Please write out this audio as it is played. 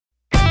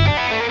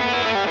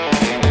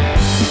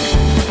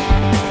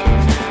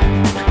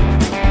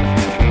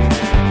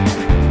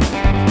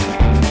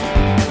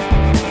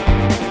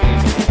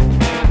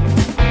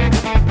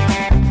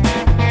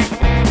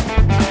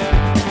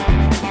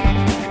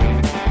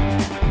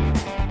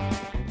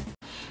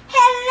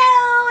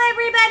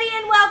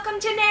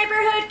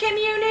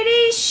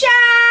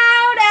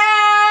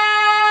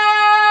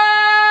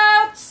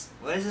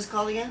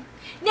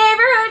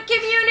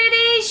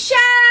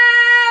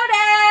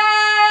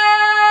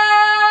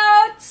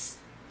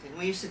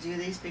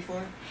these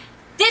before?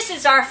 This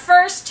is our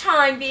first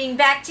time being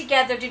back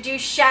together to do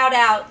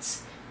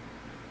shout-outs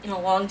in a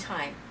long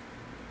time.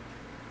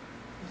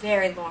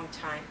 Very long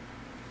time.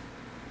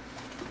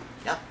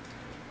 Yep.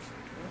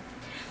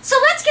 So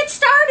let's get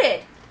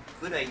started.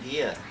 Good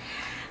idea.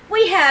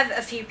 We have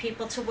a few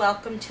people to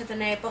welcome to the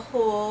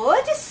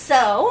neighborhood,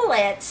 so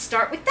let's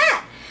start with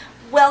that.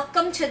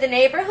 Welcome to the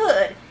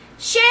neighborhood,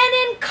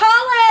 Shannon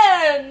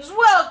Collins.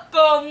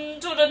 Welcome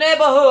to the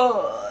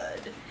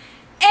neighborhood.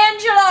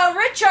 Angela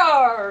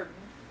Richard.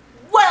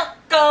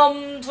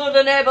 Welcome to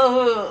the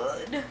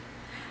neighborhood.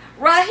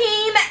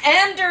 Raheem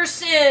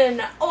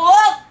Anderson.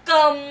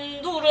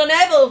 Welcome to the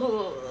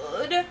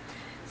neighborhood.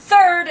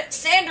 Third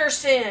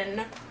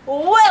Sanderson.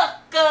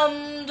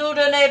 Welcome to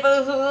the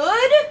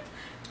neighborhood.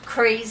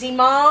 Crazy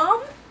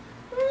Mom,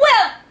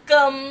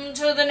 welcome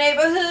to the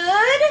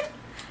neighborhood.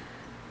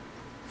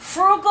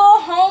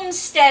 Frugal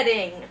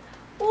Homesteading,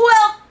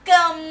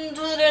 welcome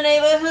to the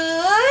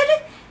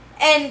neighborhood.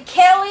 And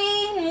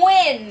Kelly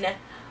Nguyen,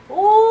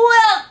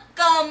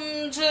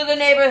 welcome to the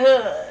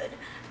neighborhood.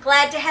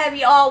 Glad to have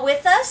you all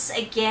with us.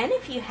 Again,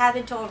 if you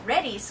haven't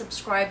already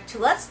subscribed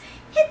to us,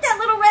 hit that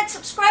little red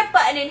subscribe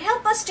button and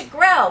help us to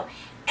grow.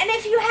 And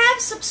if you have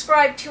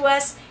subscribed to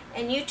us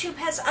and YouTube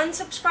has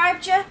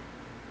unsubscribed you,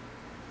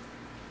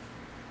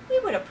 we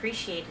would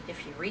appreciate it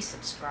if you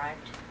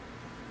resubscribed.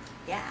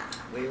 Yeah.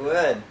 We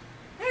would.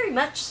 Very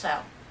much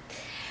so.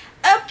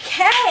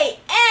 Okay,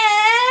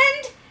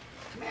 and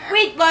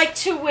we'd like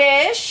to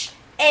wish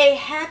a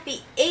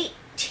happy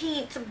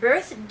 18th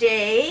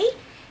birthday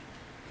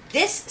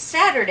this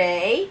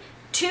Saturday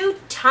to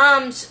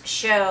Tom's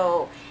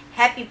Show.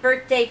 Happy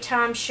birthday,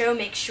 Tom's Show.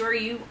 Make sure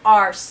you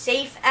are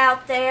safe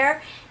out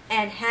there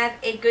and have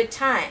a good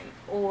time.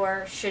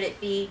 Or should it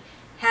be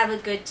have a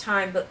good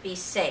time but be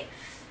safe?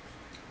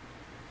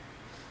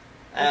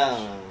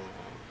 Have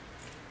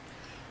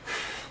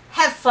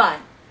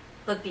fun,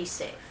 but be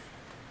safe.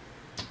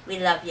 We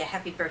love you.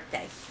 Happy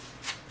birthday.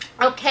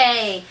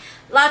 Okay,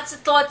 lots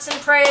of thoughts and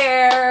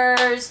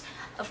prayers.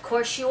 Of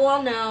course, you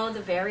all know the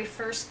very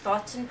first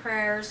thoughts and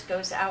prayers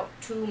goes out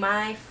to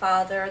my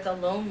father, the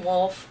lone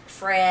wolf,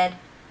 Fred,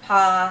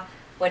 Pa,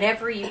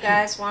 whatever you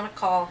guys want to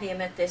call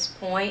him at this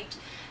point,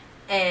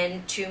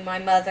 and to my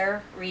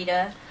mother,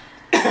 Rita,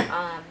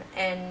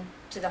 and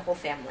to the whole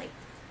family.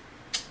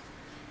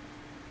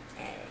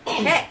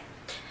 Okay.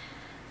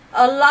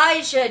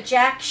 Elijah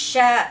Drax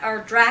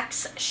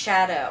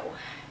Shadow.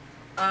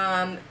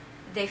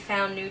 They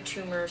found new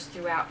tumors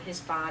throughout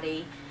his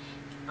body.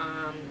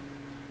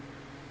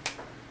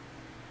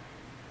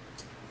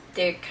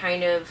 They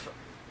kind of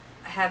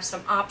have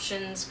some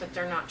options, but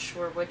they're not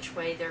sure which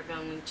way they're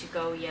going to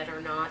go yet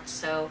or not.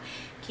 So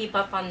keep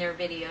up on their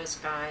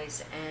videos,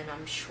 guys, and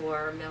I'm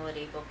sure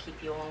Melody will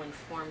keep you all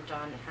informed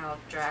on how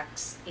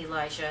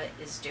Elijah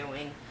is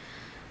doing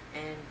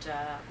and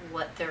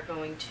what they're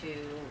going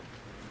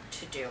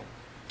to do.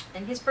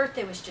 And his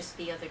birthday was just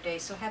the other day,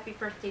 so happy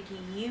birthday to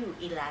you,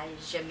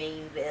 Elijah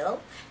Mainville,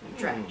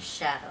 Drax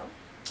Shadow.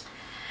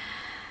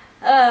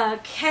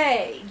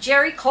 Okay,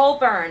 Jerry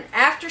Colburn.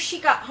 After she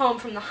got home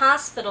from the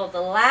hospital the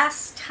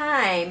last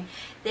time,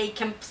 they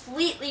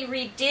completely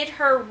redid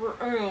her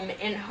room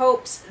in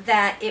hopes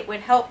that it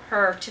would help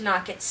her to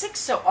not get sick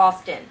so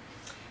often.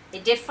 They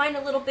did find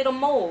a little bit of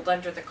mold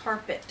under the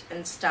carpet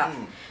and stuff.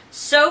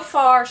 So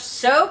far,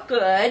 so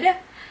good.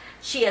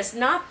 She has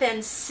not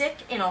been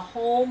sick in a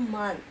whole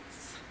month.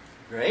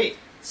 Great.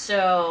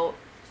 So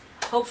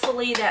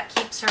hopefully that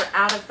keeps her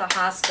out of the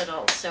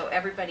hospital. So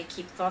everybody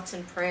keep thoughts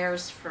and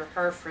prayers for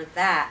her for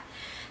that.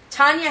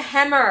 Tanya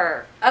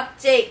Hemmer,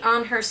 update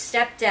on her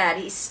stepdad.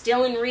 He's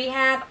still in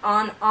rehab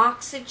on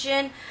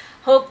oxygen.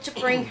 Hope to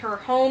bring her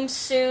home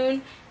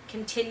soon.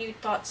 Continued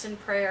thoughts and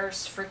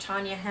prayers for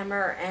Tanya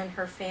Hemmer and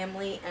her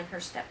family and her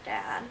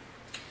stepdad.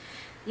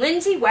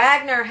 Lindsay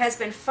Wagner has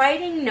been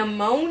fighting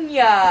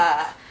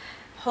pneumonia.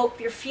 Hope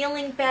you're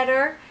feeling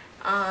better.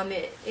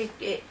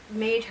 It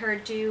made her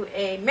do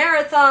a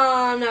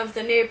marathon of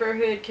the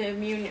neighborhood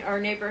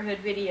neighborhood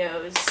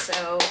videos.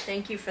 So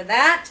thank you for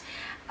that.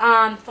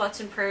 Thoughts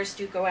and prayers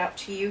do go out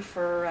to you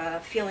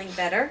for feeling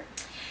better.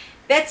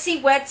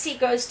 Betsy Wetsy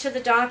goes to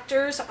the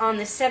doctors on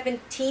the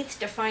 17th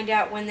to find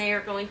out when they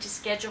are going to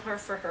schedule her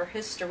for her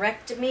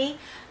hysterectomy.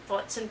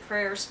 Thoughts and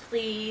prayers,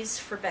 please,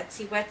 for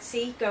Betsy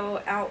Wetsy.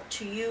 Go out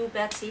to you,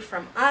 Betsy,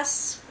 from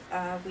us.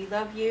 We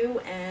love you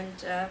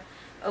and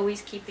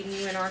always keeping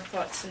you in our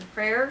thoughts and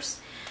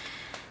prayers.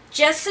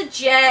 Jessa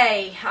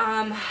J.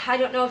 I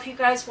don't know if you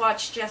guys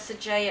watch Jessa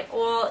J at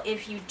all.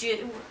 If you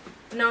do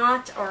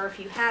not, or if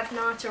you have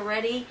not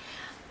already,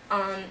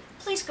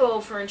 please go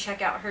over and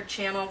check out her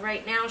channel.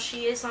 Right now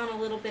she is on a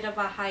little bit of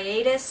a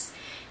hiatus.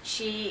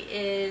 She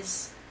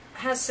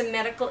has some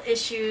medical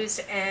issues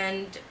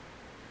and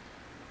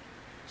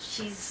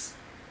she's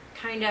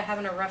kind of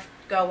having a rough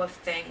go of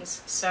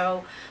things.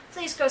 So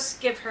please go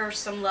give her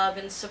some love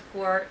and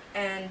support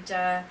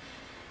and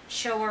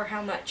show her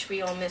how much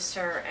we all miss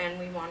her and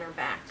we want her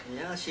back.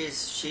 Yeah,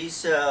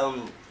 she's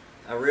a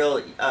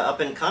real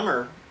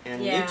up-and-comer in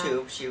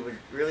YouTube. She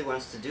really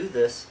wants to do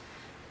this.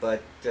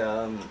 but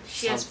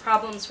she has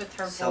problems with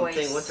her voice.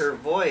 Something with her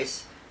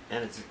voice,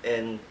 and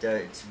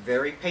it's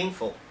very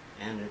painful,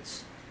 and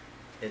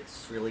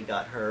it's really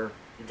got her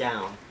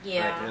down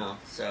right now.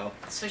 So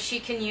she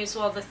can use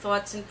all the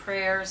thoughts and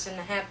prayers and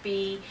the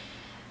happy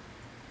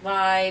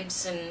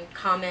vibes and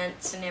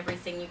comments and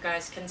everything you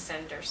guys can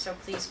send her. So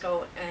please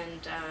go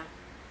and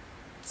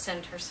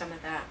send her some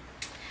of that.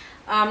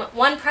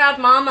 One Proud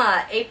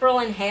Mama, April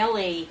and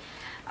Haley.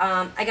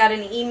 I got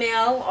an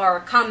email or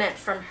a comment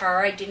from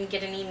her. I didn't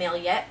get an email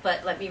yet,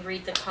 but let me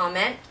read the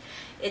comment.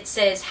 It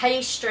says,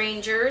 "Hey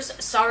strangers,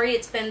 sorry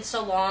it's been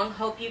so long.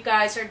 Hope you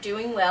guys are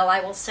doing well. I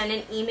will send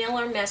an email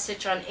or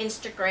message on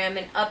Instagram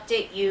and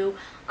update you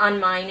on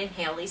mine and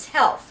Haley's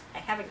health." I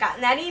haven't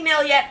gotten that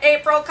email yet,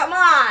 April, come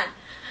on.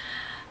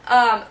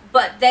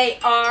 But they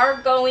are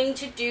going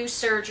to do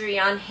surgery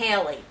on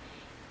Haley.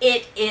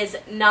 It is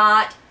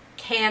not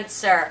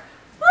cancer.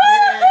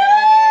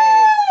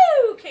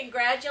 Woohoo!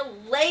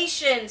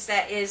 Congratulations.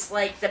 That is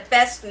like the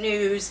best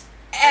news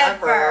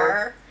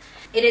ever.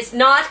 It is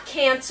not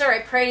cancer. I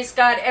praise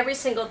God every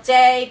single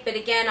day, but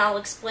again, I'll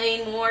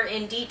explain more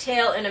in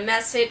detail in a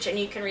message, and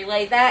you can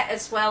relay that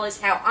as well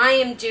as how I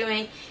am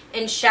doing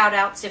in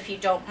shout-outs if you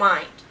don't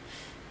mind.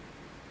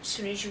 As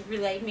soon as you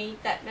relay me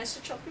that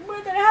message, I'll be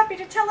more than happy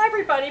to tell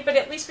everybody, but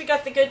at least we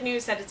got the good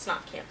news that it's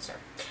not cancer.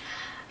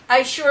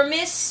 I sure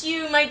miss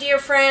you, my dear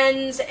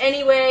friends.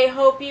 Anyway,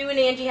 hope you and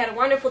Angie had a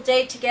wonderful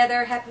day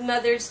together. Happy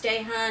Mother's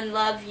Day, hun.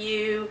 Love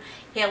you.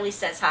 Haley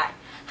says hi.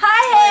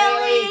 Hi,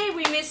 Haley.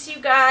 We miss you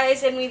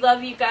guys, and we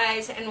love you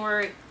guys, and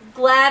we're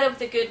glad of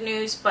the good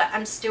news, but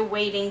I'm still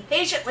waiting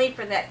patiently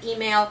for that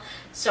email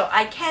so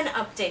I can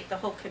update the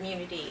whole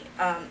community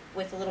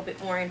with a little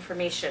bit more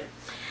information.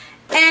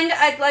 And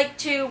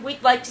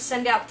we'd like to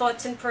send out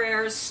thoughts and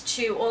prayers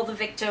to all the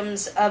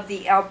victims of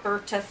the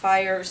Alberta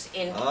fires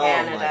in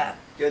Canada. Oh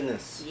my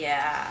goodness.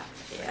 Yeah.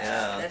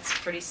 That's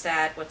pretty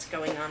sad what's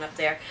going on up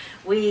there.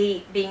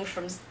 We, being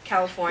from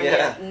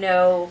California,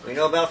 know... We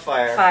know about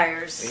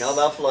fires. We know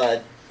about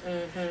flood.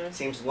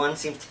 One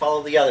seems to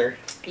follow the other.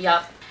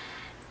 Yup.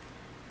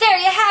 There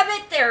you have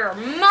it. There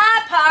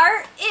my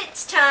part.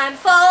 It's time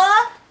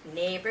for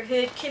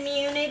Neighborhood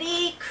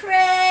Community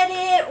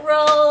Credit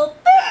Roll.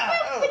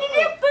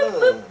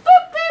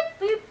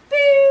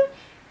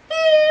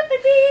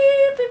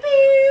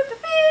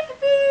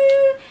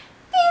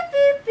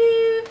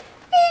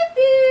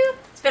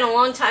 It's been a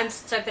long time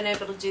since I've been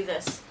able to do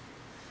this.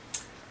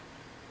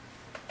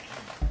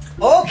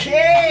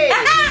 Okay!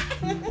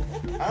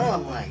 Oh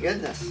my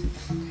goodness.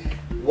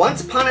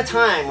 Once upon a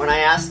time, when I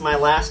asked my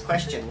last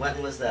question,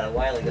 when was that? A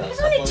while ago. It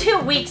was only 2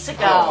 weeks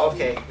ago. Oh,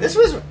 okay. This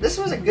was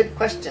a good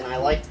question. I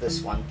liked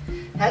this one.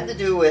 It had to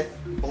do with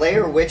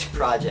Blair Witch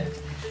Project.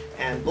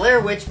 And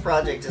Blair Witch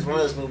Project is one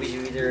of those movies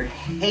you either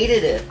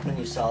hated it when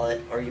you saw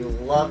it or you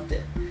loved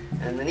it.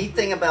 And the neat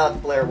thing about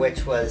Blair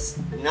Witch was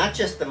not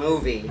just the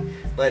movie,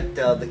 but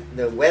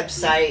the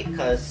website,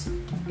 because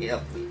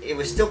it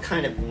was still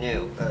kind of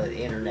new, the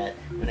internet,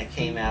 when it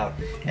came out.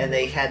 And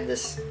they had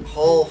this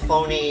whole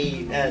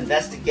phony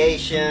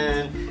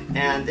investigation,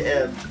 and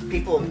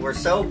people were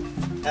so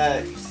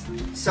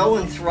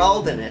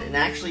enthralled in it and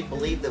actually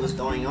believed that was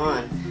going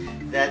on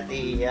that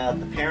the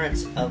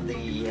parents of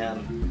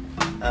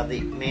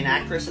the main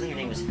actress, I think her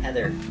name was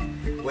Heather,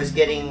 was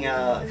getting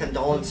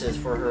condolences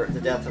for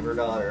the death of her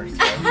daughter,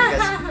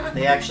 because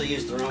they actually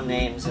used their own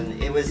names, and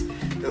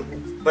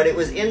but it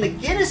was in the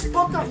Guinness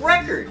Book of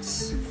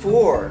Records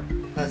for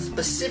a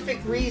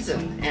specific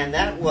reason, and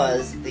that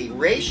was the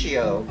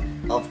ratio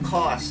of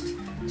cost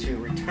to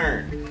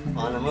return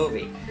on a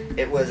movie.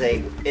 It was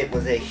a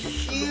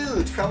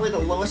huge, probably the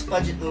lowest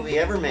budget movie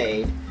ever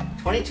made.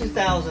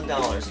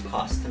 $22,000 it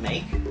cost to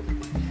make,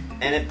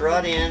 and it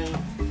brought in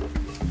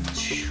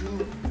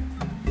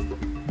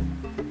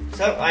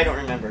I don't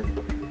remember,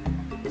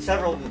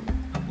 several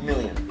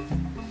million.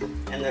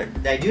 And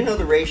I do know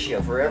the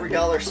ratio. For every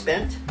dollar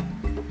spent,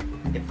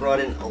 it brought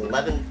in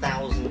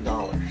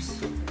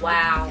 $11,000.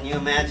 Wow. Can you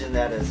imagine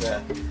that as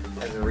a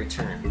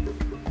return?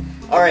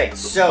 All right,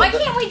 so why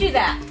can't we do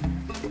that?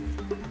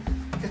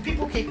 Because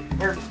people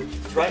are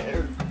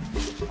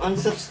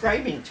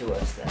unsubscribing to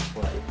us. That's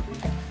why.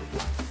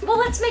 Well,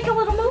 let's make a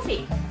little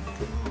movie.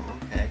 Oh,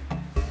 okay.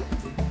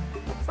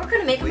 We're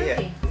gonna make a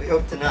movie. We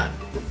hope to not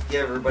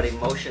give everybody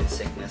motion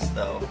sickness,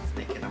 though,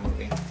 making a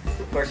movie.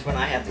 Of course, when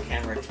I have the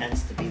camera, it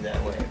tends to be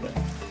that way, but...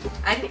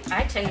 I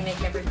tend to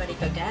make everybody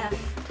go deaf.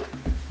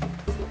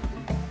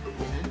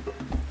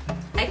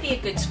 I'd be a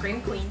good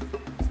scream queen.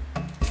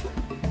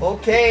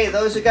 Okay,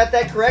 those who got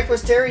that correct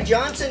was Terry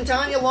Johnson,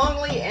 Tanya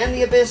Longley, and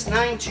the Abyss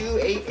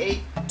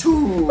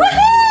 92882.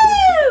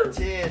 Woohoo!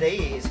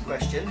 Today's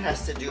question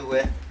has to do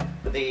with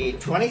the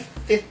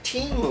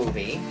 2015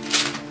 movie,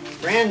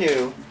 brand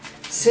new,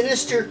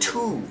 Sinister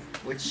 2,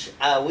 which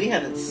we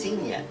haven't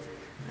seen yet.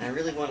 And I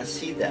really want to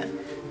see that.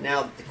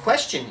 Now, the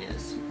question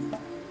is,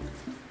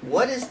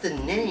 what is the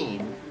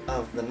name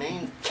of the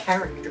main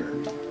character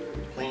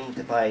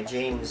played by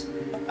James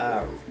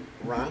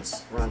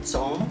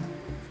Ransone,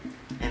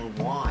 and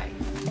why?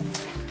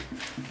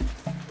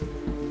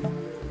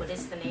 What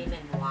is the name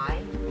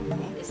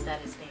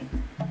his name?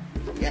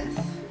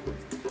 Yes.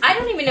 I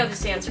don't even know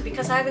this answer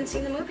because I haven't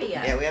seen the movie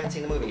yet. Yeah, we haven't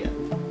seen the movie yet.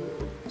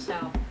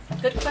 So,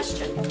 good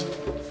question.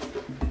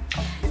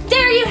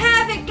 There you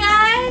have it,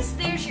 guys.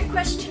 There's your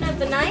question of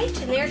the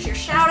night, and there's your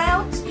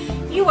shout-outs.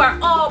 You are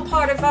all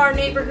part of our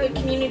neighborhood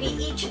community,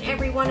 each and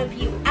every one of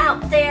you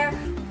out there.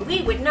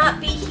 We would not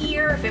be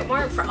here if it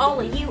weren't for all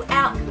of you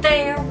out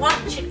there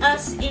watching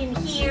us in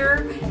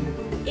here,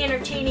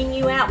 entertaining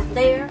you out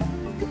there.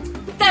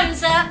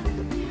 Thumbs up.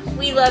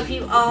 We love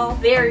you all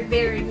very,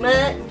 very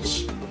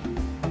much.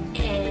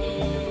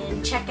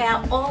 And check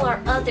out all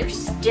our other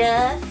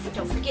stuff.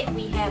 Don't forget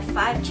we have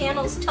 5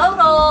 channels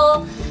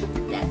total.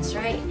 That's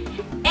right.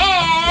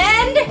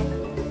 And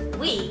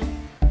we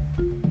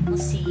will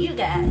see you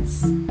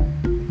guys